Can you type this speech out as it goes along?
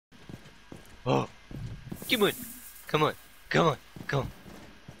Oh. Come on. Come on. Come on. Come on.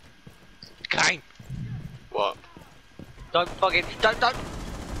 Kane! What? Don't fucking. Don't.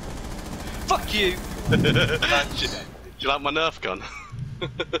 Fuck you! Do you like my Nerf gun?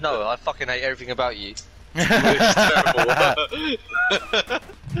 No, I fucking hate everything about you. It's terrible.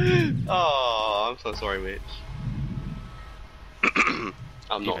 Oh, I'm so sorry, Mitch.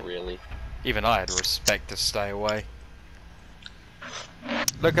 I'm not really. Even I had respect to stay away.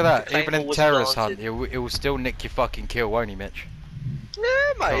 Look at that, even in was terrorist planted. hunt, it will still nick your fucking kill, won't he, Mitch? Yeah,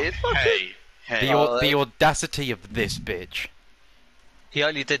 mate. It's fucking. Hey. The audacity of this bitch. He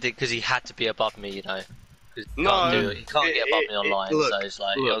only did it because he had to be above me, you know. 'Cause he No, can't do it. He can't get above me online, look, so it's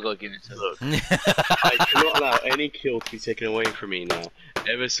like, look, I've got to give it to him. Look, I cannot allow any kill to be taken away from me now.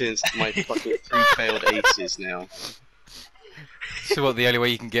 Ever since my fucking 3 failed aces now. So what, the only way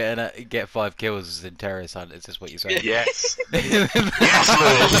you can get 5 kills is in terrorist hunt, is this what you're saying? Yes! Yes,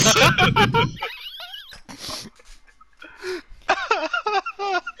 Lewis!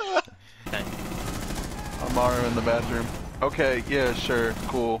 I'm Mario in the bathroom. Okay, yeah, sure,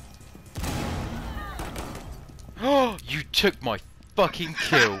 cool. Oh, you took my fucking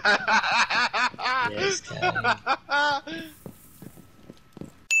kill. Yes, Kane.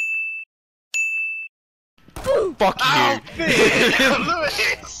 Fuck you.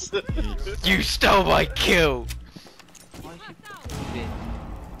 Lewis! You stole my kill.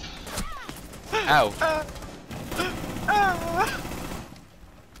 Ow.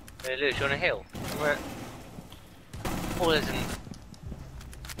 Hey, Lewis, you're on a hill. Where? Oh, there's an.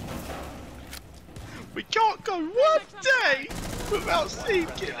 We can't go one day without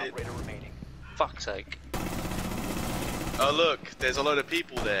Steve killing. Fuck's sake. Oh look, there's a load of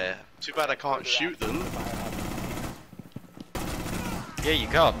people there. Too bad I can't shoot them. Yeah, you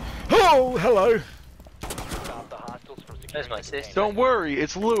can't. Oh, hello. There's my sister. Don't worry,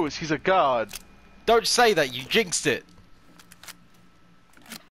 it's Lewis, he's a god. Don't say that, you jinxed it.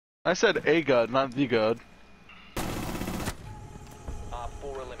 I said a god, not the god.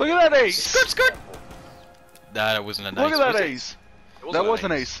 Look at that ace! Skirt. Nah, that wasn't an ace. Look at that was it? ace! That was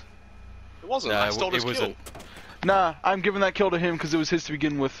an ace. It wasn't. No, I stole his it wasn't. kill. Nah, I'm giving that kill to him because it was his to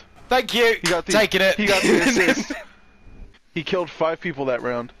begin with. Thank you. He got the, Taking it. He got the assist. He killed 5 people that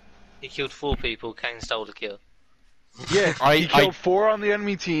round. He killed 4 people, Kane stole the kill. Yeah, I- he killed 4 on the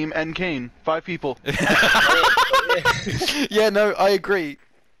enemy team and Kane. 5 people. Yeah, no, I agree.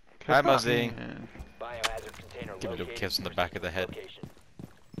 Hi, Come on, Muzzy. man. Give me a little kiss on the back of the head.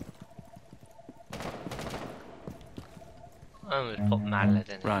 I'm gonna pop Mallet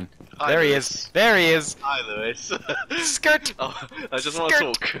in. Run. Hi, There he Lewis. is. There he is. Hi, Lewis. Skirt. Oh, I just want to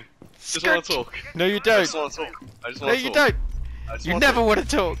Skirt. talk. Just want to talk. No, you I don't. just want to talk. I just No, want to you talk. don't. I just You wanna never talk. want to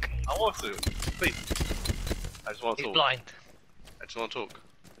talk. I want to. Please. I just want to He's talk. blind. I just want to talk.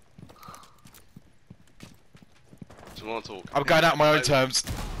 I just want to talk. I'm going out on my own terms.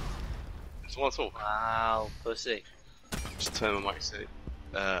 I just want to talk. Wow, pussy. Just turn my mic so.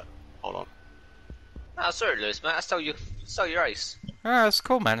 Hold on. Ah, sorry, Lewis, mate. I stole your ace. Ah, it's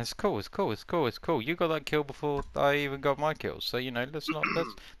cool, man. It's cool. It's cool. It's cool. It's cool. You got that kill before I even got my kills. So you know, let's not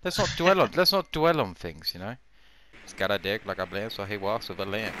dwell on things. You know. Ska dig like a blame, so he walks with a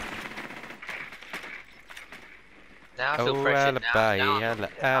lamp. Now I feel Oh, pressured. alibi,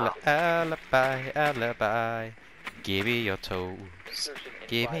 Now alibi, alibi. Give me your toes.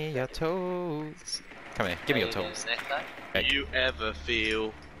 Give me your toes. Come here. Give me your toes. Hey. You ever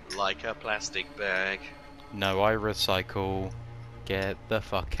feel like a plastic bag? No, I recycle. Get the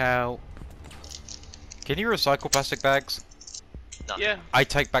fuck out. Can you recycle plastic bags? No. Yeah, I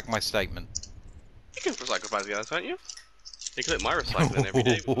take back my statement. you can recycle plastic bags, can't you? You clip my recycling every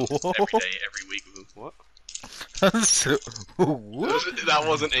day. Every week. What? What? That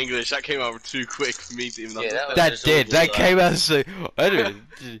wasn't English. That came out too quick for me to even Yeah, understand. That did. That came out so. I don't.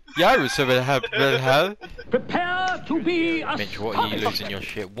 Yeah, I was something how. Prepare to be a Mitch, what are you losing your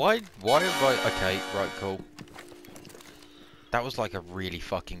shit? Why have I? Okay, right, cool. That was like a really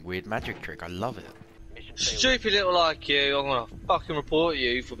fucking weird magic trick. I love it. Stupid little like you, I'm gonna fucking report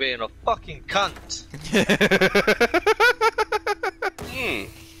you for being a fucking cunt. Hmm.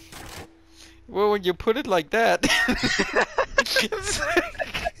 Well, when you put it like that,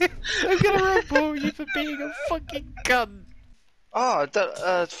 I'm gonna report you for being a fucking cunt. Oh, I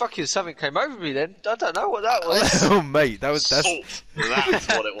don't, fucking something came over me then. I don't know what that was. Oh, mate, that's Salt. That's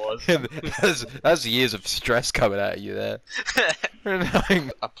what it was. that's years of stress coming out of you there.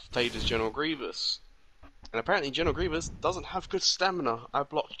 I played as General Grievous. And apparently General Grievous doesn't have good stamina. I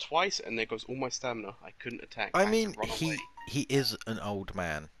blocked twice and there goes all my stamina. I couldn't attack. I had mean, to run away. he is an old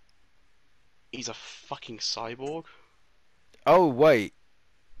man. He's a fucking cyborg. Oh wait,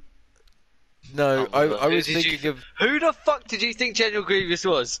 No, Oh my God. I was Who did you thinking of Who the fuck did you think General Grievous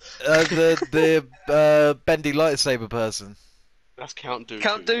was? the bendy lightsaber person. That's Count Dooku.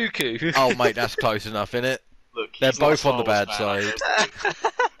 Count Dooku. Oh mate, that's close enough, innit? Look, They're he's not a both on the Star Wars bad fan, I side. don't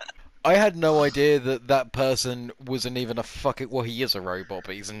think. I had no idea that that person wasn't even a fucking. Well, he is a robot,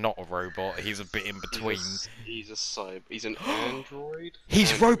 but he's not a robot. He's a bit in between. He's a cyber. He's an android.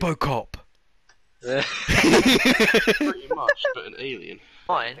 He's Android. RoboCop. Pretty much, but an alien.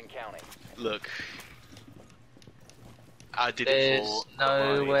 Fine. Look, I did it There's for.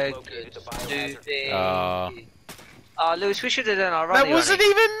 nowhere good to be. Ah. Oh, Lewis, we should have done our That running. wasn't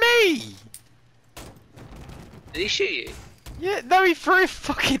even me. Did he shoot you? Yeah, no, he threw a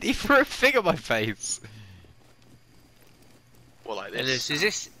thing at my face. Well, like Lewis,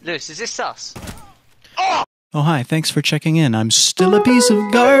 this. is this us? Oh, hi, thanks for checking in. I'm still a piece of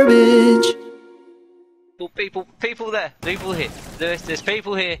garbage. People there. People here. Lewis, there's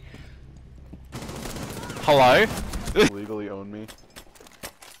people here. Hello. Legally own me.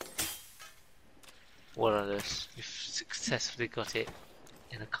 What are this? You've successfully got it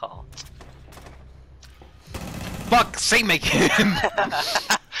in a cart. Fuck, see me.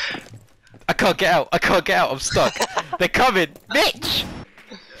 I can't get out. I'm stuck. They're coming, bitch.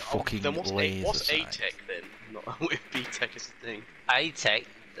 Fucking Then what's laser A-Tech then? Not with B-Tech is the thing. A-Tech?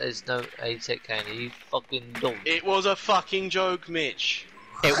 There's no A-Tech kind of, you fucking dumb. It was a fucking joke, Mitch.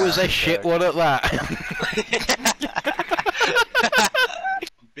 It was a shit one at that.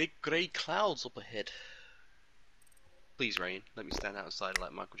 Big grey clouds up ahead. Please rain. Let me stand outside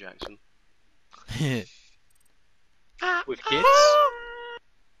like Michael Jackson. With kids?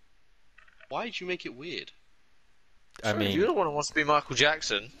 Why did you make it weird? I mean, You're the one who wants to be Michael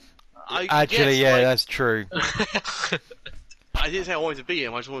Jackson. actually, yeah, that's true. I didn't say I wanted to be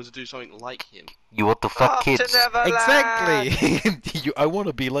him, I just wanted to do something like him. You want to fuck Off to kids? Neverland! Exactly. I want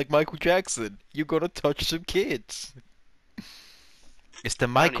to be like Michael Jackson. You gotta touch some kids. It's the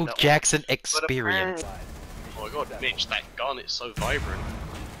Michael that one. Jackson experience. Oh my god, Mitch, that gun is so vibrant.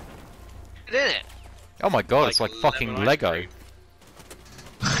 Isn't it? Oh my god, it's like fucking lemon ice Lego. cream.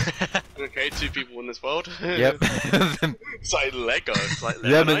 Okay, 2 people in this world. Yep. It's like Lego. It's like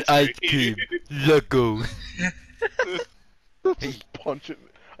Lemon ice cream. Lego. Just punch it.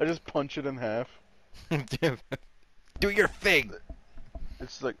 I just punch it in half. Do your thing.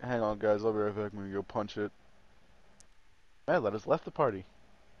 It's like, hang on, guys. I'll be right back. I'm gonna go punch it. Man, let us left the party.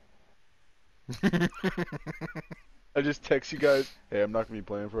 I just text you guys. Hey, I'm not gonna be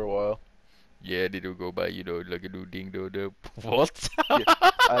playing for a while. Yeah, they don't go by, you know, like a new ding dong. What?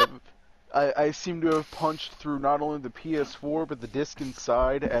 Yeah, I seem to have punched through not only the PS4 but the disc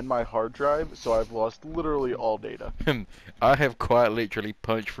inside and my hard drive, so I've lost literally all data. I have quite literally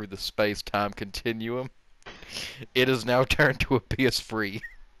punched through the space-time continuum. It has now turned to a PS3.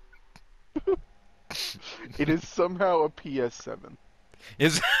 It is somehow a PS7.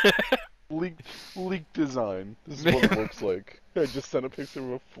 Is Leaked design. This is what it looks like. I just sent a picture of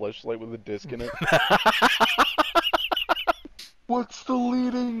a fleshlight with a disc in it. What's the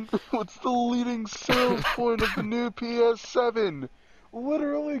leading sales point of the new PS7?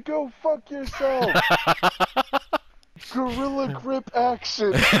 Literally, go fuck yourself. Gorilla grip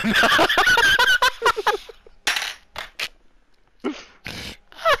action.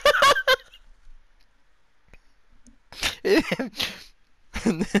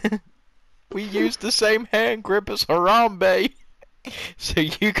 We use the same hand grip as Harambe, so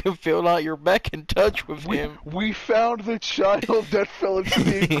you can feel like you're back in touch with him. We found the child that fell into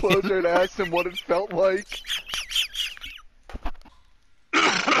the enclosure and asked him what it felt like.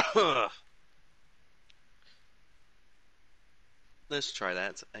 Let's try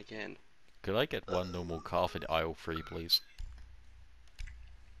that again. Could I get one normal calf in aisle 3, please?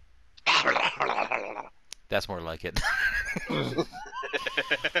 That's more like it. I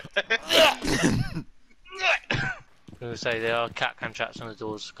was gonna say there are cat cam traps on the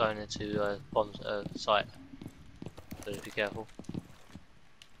doors going into Bond's site. So be careful.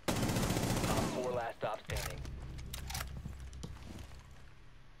 4 last stop standing.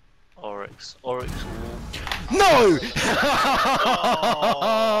 Oryx will. No!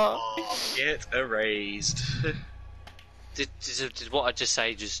 Get erased. Did what I just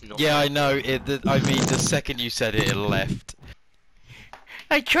say just not? Yeah, I know. I mean, the second you said it, it left.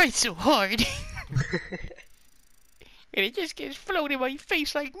 I tried so hard. And it just gets flown in my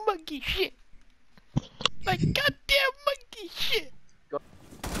face like monkey shit. Like goddamn monkey shit.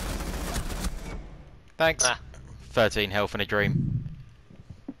 Thanks. 13 health in a dream.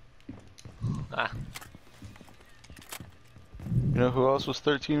 You know who else was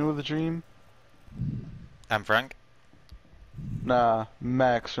 13 with a dream? And Frank? No. Nah,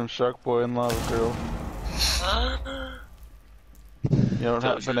 Max from Shark Boy and Lava Girl. You don't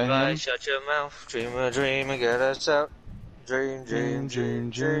happen to him? Shut your mouth, dream a dream and get us out. Dream, dream, dream,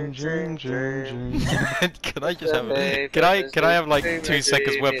 dream, dream, dream. Can I just have can I have like 2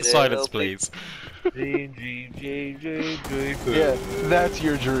 seconds worth of silence, please? Dream, dream, dream, dream, dream. Yeah, that's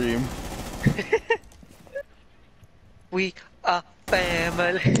your dream. We are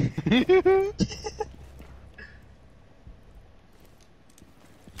family.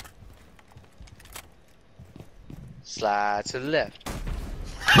 Slide to the left.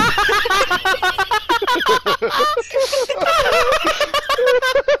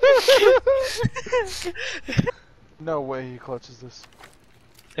 No way he clutches this.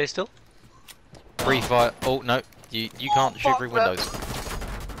 Are you still? Free fire. Oh no, you can't shoot through windows.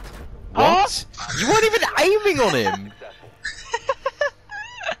 Huh? What? You weren't even aiming on him.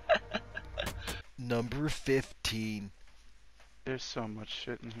 Number 15. There's so much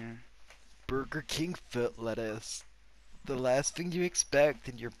shit in here. Burger King foot lettuce. The last thing you expect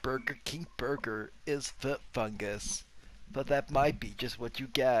in your Burger King burger is foot fungus. But that might be just what you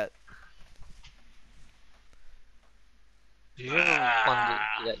get. Do you ever wonder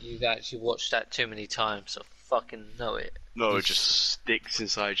that you've actually watched that too many times to fucking know it? No, it just sticks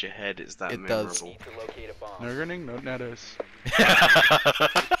inside your head. It's that It memorable. does. Need to locate a bomb. No running, no netters.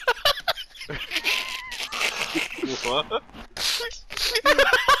 What?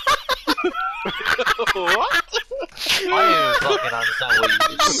 What? I don't even fucking understand what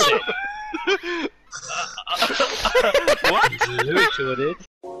you just said. What? Literally did.